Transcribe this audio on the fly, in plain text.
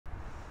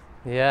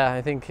Yeah,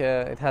 I think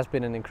it has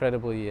been an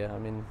incredible year. I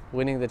mean,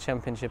 winning the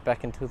championship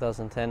back in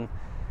 2010,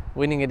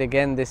 winning it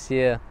again this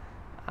year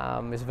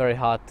is very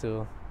hard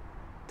to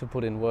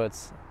put in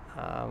words.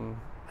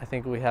 I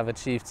think we have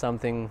achieved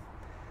something,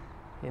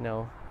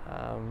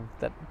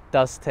 that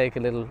does take a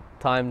little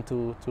time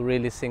to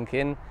really sink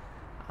in.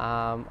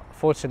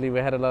 Fortunately, we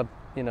had a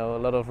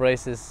lot of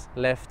races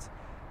left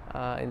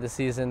in the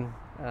season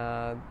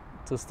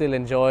to still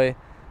enjoy,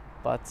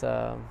 but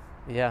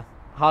yeah,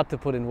 hard to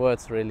put in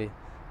words really.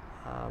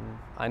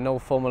 I know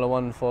Formula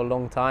One for a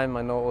long time.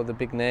 I know all the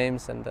big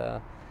names, and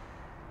the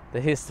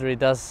history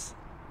does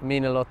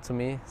mean a lot to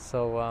me.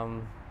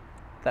 So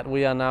that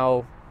we are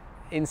now,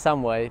 in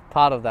some way,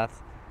 part of that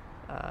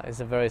is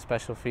a very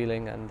special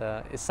feeling, and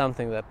is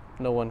something that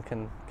no one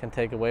can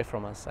take away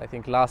from us. I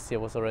think last year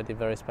was already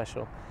very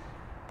special,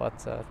 but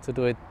to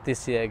do it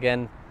this year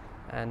again,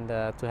 and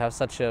to have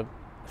such a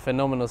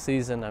phenomenal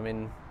season. I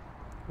mean,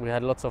 we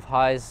had lots of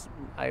highs.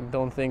 I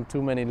don't think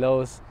too many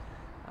lows.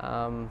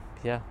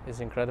 Yeah, it's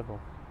incredible.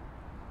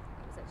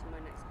 That was actually my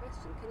next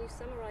question. Can you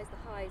summarise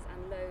the highs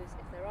and lows,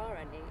 if there are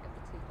any, of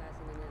the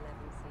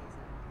 2011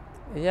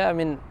 season? Yeah, I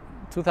mean,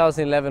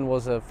 2011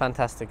 was a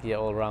fantastic year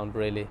all round,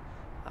 really.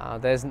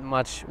 There isn't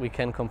much we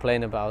can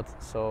complain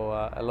about. So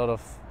a lot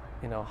of,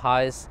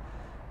 highs,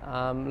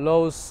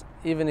 lows.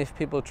 Even if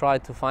people try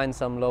to find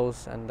some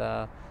lows,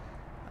 and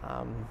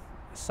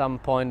some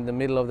point in the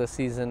middle of the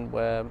season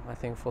where I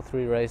think for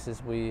 3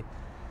 races we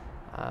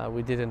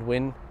didn't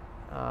win.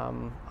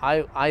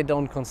 I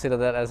don't consider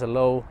that as a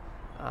low.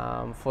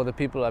 For the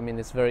people, I mean,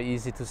 it's very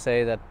easy to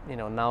say that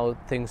now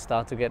things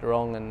start to get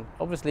wrong, and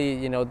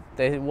obviously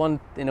they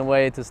want in a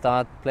way to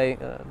start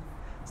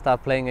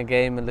playing a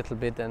game a little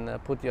bit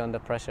and put you under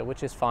pressure,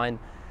 which is fine,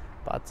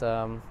 but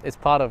it's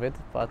part of it.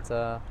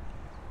 But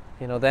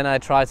then I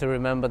try to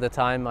remember the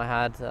time I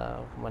had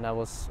when I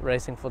was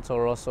racing for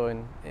Toro Rosso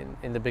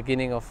in the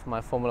beginning of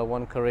my Formula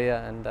One career,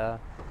 and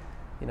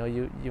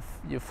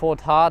you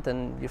fought hard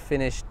and you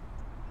finished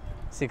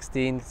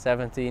 16th,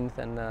 17th,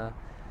 and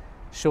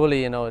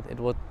surely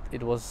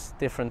it was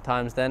different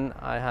times then.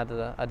 I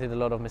did a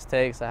lot of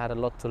mistakes. I had a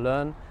lot to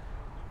learn,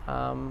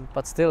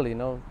 but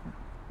still,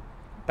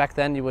 back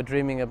then you were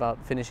dreaming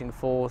about finishing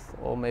 4th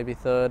or maybe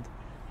 3rd,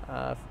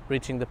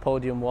 reaching the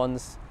podium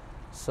once.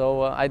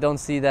 So I don't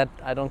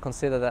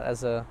consider that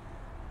as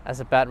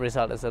a bad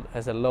result,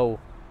 as a low.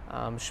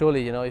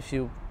 Surely, if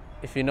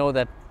you know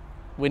that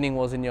winning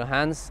was in your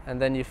hands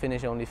and then you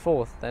finish only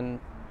 4th,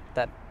 then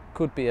that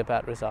could be a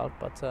bad result.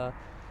 But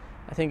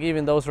I think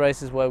even those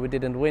races where we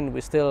didn't win, we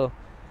still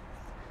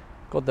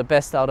got the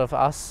best out of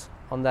us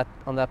on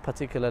that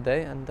particular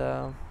day, and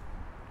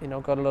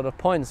got a lot of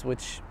points,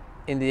 which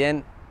in the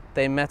end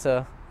they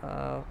matter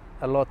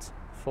a lot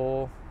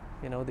for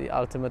the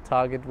ultimate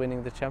target,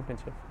 winning the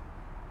championship.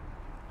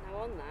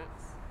 Now on that,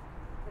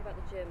 what about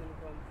the German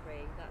Grand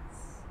Prix?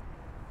 That's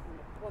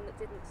one that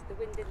the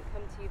win didn't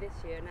come to you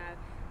this year. Now,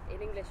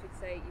 in English we'd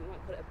say you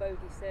might call it a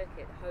bogey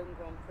circuit, a home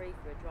Grand Prix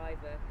for a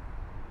driver.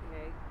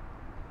 The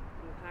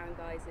McLaren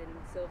guys in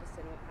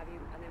Silverstone or what have you,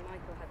 and then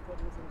Michael had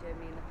problems in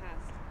Germany in the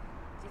past.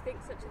 Do you think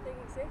such a thing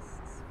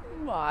exists?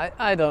 Well,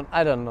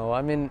 I don't know.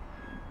 I mean,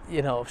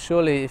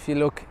 surely if you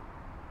look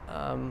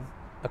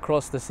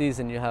across the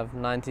season, you have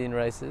 19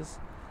 races.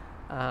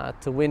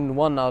 To win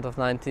 1 out of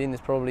 19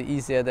 is probably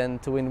easier than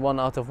to win 1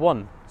 out of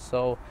 1.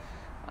 So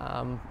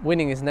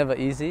winning is never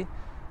easy,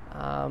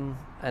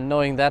 and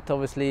knowing that,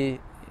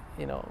 obviously,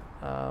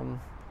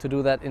 to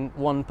do that in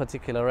one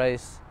particular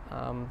race,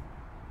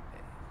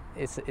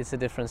 it's a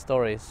different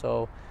story.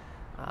 So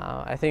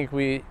I think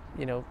we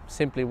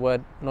simply were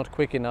not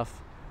quick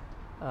enough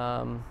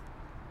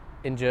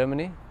in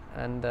Germany,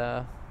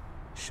 and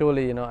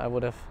surely I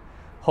would have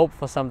hoped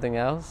for something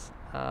else.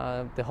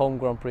 The home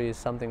Grand Prix is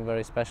something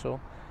very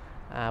special.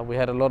 We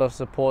had a lot of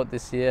support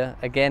this year,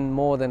 again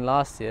more than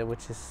last year,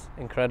 which is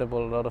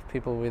incredible. A lot of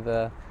people with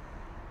a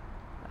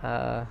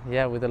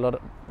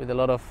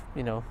lot of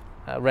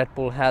Red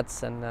Bull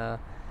hats, and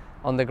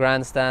on the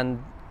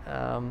grandstand,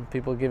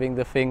 people giving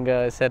the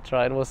finger,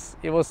 etc.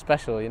 It was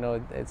special.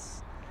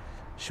 It's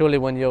surely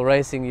when you're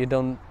racing you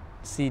don't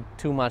see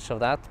too much of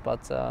that,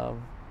 but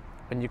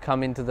when you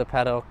come into the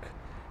paddock,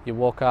 you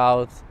walk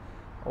out,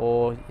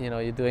 or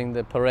you're doing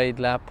the parade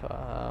lap,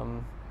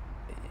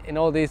 in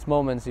all these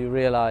moments you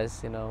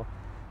realize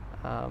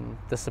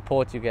the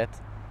support you get,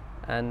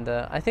 and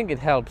I think it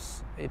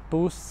helps, it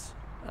boosts,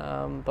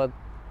 but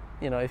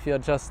if you're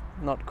just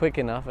not quick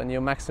enough and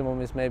your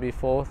maximum is maybe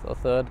 4th or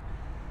 3rd,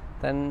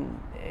 then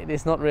it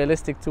is not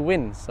realistic to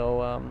win.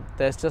 So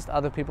there's just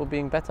other people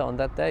being better on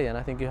that day, and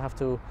I think you have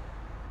to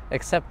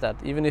accept that,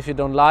 even if you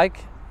don't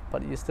like,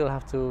 but you still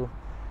have to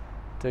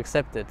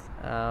accept it.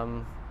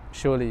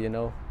 Surely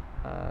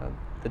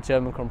the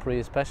German Grand Prix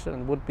is special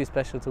and would be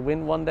special to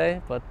win one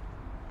day, but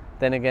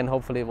then again,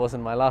 hopefully it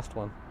wasn't my last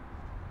one.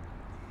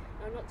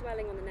 I'm not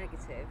dwelling on the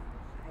negative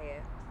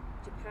here.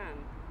 Japan,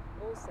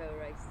 also a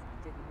race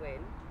you didn't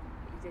win,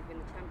 but you did win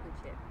the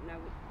championship. Now,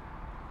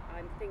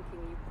 I'm thinking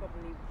you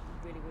probably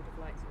really would have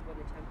liked to have won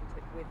the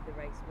championship with the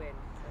race win.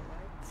 Is that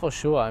right? For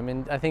sure. I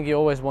mean, I think you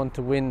always want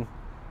to win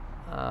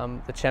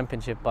the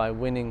championship by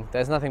winning.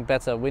 There's nothing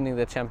better winning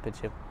the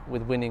championship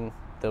with winning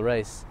the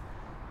race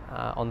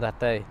on that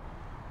day.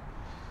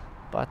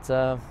 But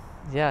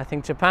yeah, I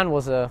think Japan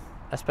was a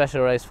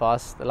special race for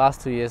us. The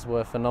last 2 years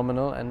were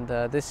phenomenal, and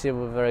this year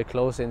we were very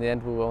close. In the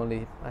end, we were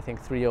only, I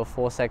think, 3 or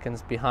 4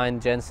 seconds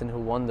behind Jensen, who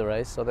won the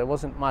race. So there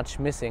wasn't much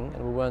missing,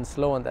 and we weren't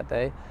slow on that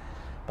day.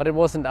 But it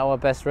wasn't our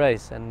best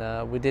race, and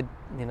we did,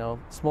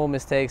 small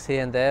mistakes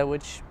here and there,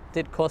 which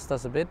did cost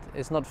us a bit.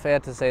 It's not fair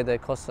to say they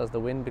cost us the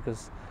win,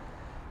 because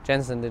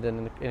Jensen did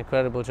an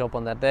incredible job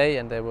on that day,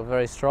 and they were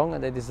very strong,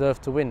 and they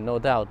deserved to win, no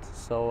doubt.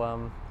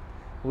 So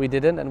we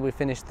didn't, and we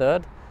finished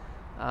third.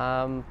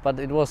 But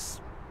it was,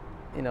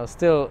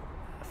 still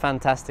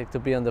fantastic to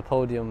be on the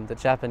podium. The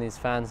Japanese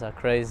fans are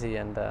crazy,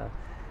 and the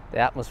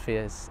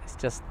atmosphere is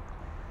just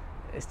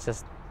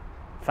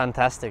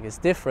fantastic. It's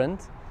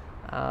different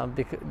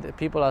because the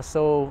people are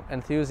so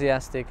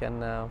enthusiastic,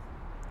 and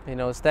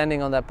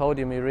standing on that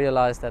podium, I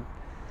realized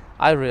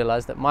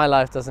that my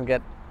life doesn't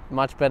get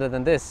much better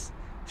than this.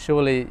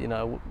 Surely,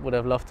 I would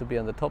have loved to be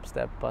on the top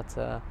step, but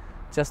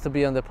just to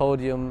be on the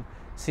podium,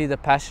 see the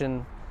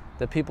passion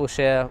that people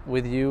share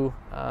with you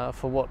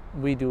for what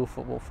we do,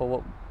 for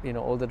what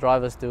all the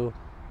drivers do,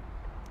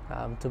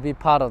 to be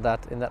part of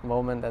that in that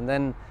moment, and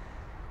then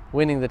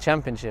winning the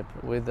championship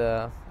with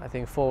I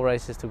think 4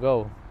 races to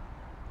go.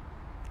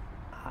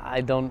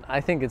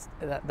 I think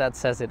that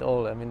says it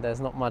all. I mean,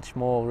 there's not much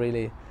more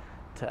really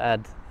to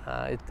add.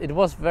 It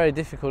was very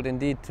difficult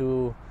indeed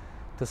to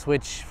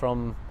switch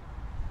from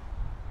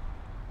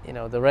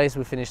the race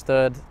we finished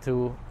third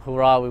to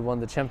hurrah, we won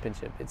the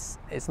championship.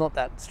 It's not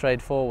that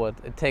straightforward.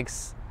 It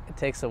takes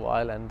a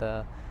while,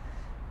 and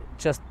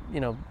just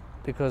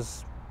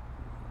because,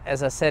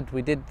 as I said,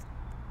 we did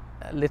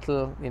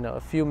a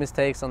few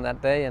mistakes on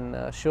that day,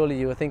 and surely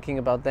you were thinking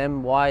about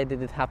them. Why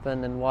did it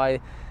happen, and why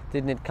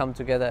didn't it come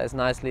together as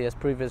nicely as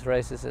previous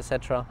races,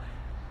 etc.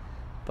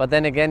 But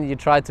then again, you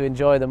try to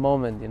enjoy the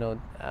moment.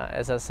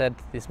 As I said,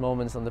 these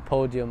moments on the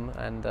podium,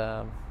 and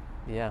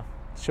yeah,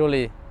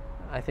 surely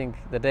I think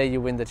the day you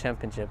win the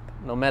championship,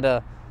 no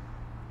matter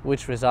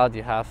which result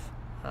you have,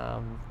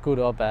 good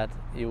or bad,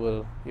 you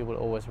will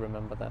always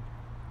remember that.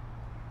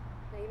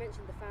 Now, you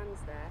mentioned the fans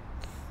there.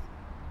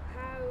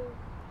 How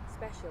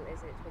special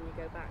is it when you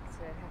go back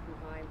to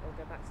Heppenheim or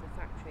go back to the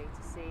factory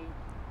to see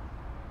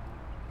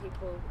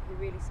people who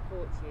really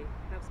support you?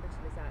 How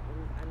special is that?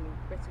 And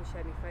Britta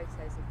showed me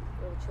photos of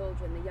all the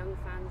children, the young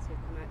fans who've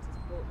come out to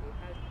support you.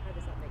 How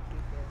does that make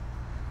you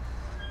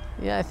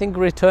feel? Yeah, I think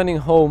returning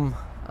home,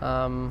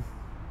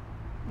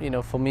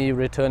 for me,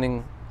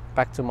 returning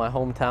back to my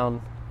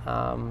hometown,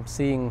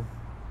 seeing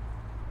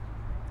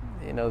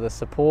the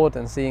support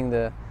and seeing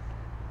the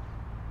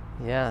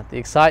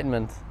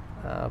excitement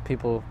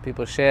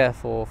people share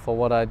for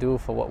what I do,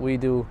 for what we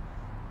do,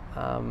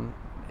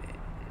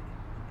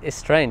 is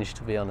strange,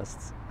 to be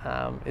honest.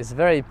 It's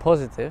very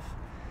positive,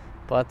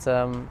 but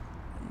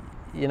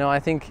I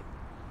think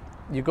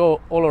you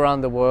go all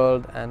around the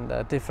world,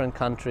 and different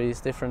countries,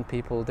 different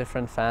people,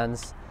 different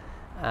fans,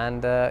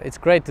 and it's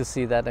great to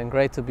see that, and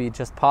great to be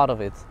just part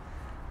of it.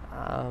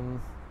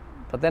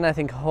 But then I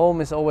think home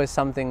is always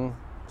something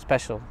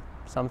special,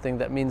 something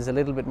that means a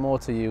little bit more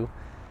to you,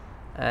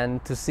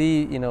 and to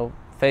see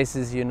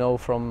faces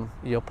from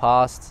your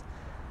past,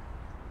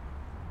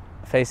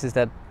 faces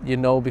that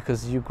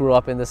because you grew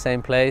up in the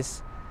same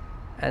place,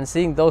 and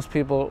seeing those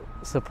people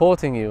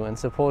supporting you and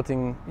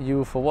supporting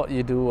you for what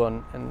you do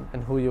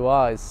and who you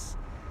are is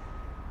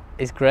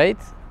great.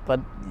 But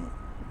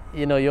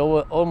you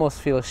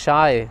almost feel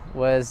shy,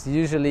 whereas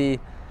usually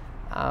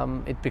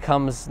it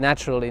becomes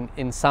natural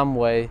in some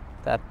way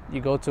that you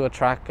go to a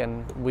track,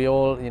 and we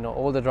all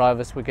all the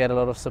drivers, we get a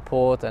lot of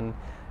support, and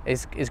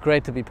it's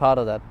great to be part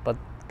of that. But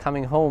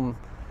coming home,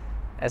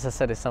 as I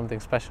said, is something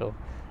special,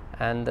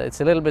 and it's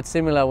a little bit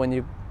similar when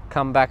you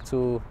come back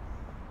to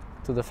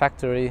the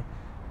factory,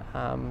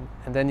 and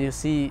then you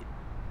see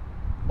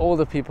all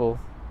the people,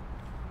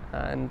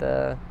 and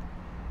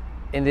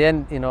in the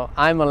end,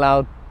 I'm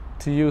allowed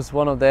to use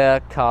one of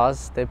their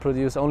cars. They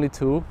produce only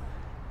 2,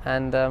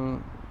 and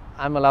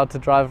I'm allowed to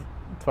drive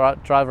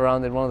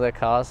around in one of their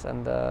cars,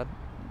 and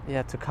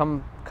to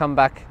come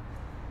back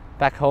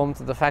home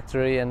to the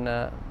factory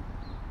and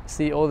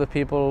see all the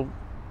people.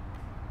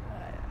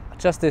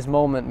 Just this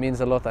moment means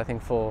a lot, I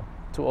think, to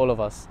all of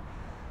us.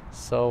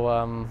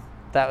 So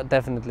that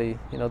definitely,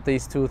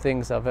 these 2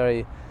 things are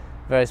very,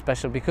 very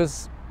special,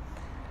 because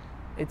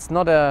it's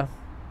not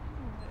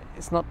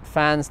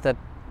fans that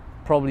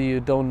probably you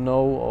don't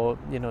know, or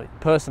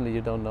personally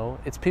you don't know.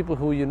 It's people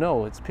who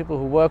it's people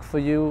who work for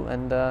you,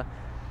 and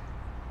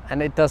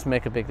it does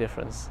make a big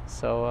difference.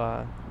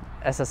 So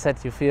as I said,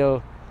 you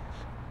feel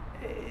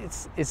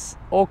it's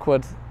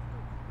awkward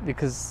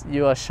because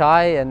you are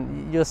shy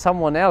and you're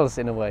someone else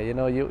in a way.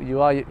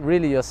 You are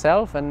really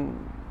yourself, and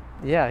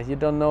you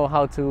don't know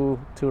how to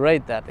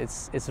rate that.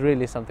 It's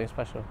really something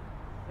special.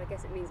 But I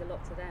guess it means a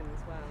lot to them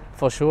as well.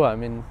 For sure. I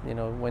mean, you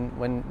know,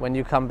 when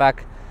you come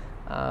back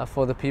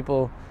for the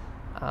people,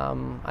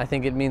 I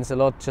think it means a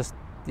lot just,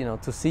 you know,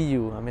 to see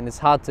you. I mean, it's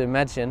hard to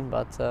imagine,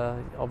 but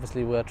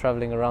obviously we're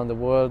traveling around the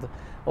world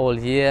all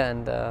year,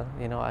 and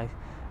you know,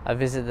 I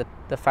visit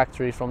the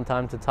factory from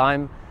time to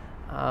time,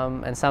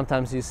 and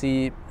sometimes you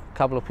see a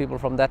couple of people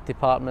from that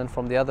department,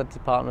 from the other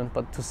department,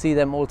 but to see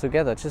them all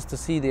together, just to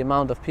see the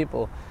amount of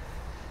people,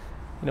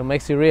 you know,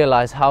 makes you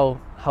realize how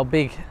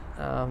big,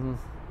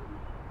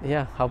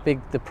 how big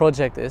the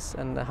project is,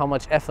 and how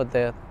much effort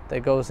there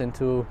goes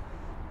into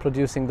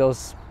producing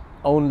those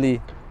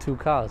only 2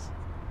 cars.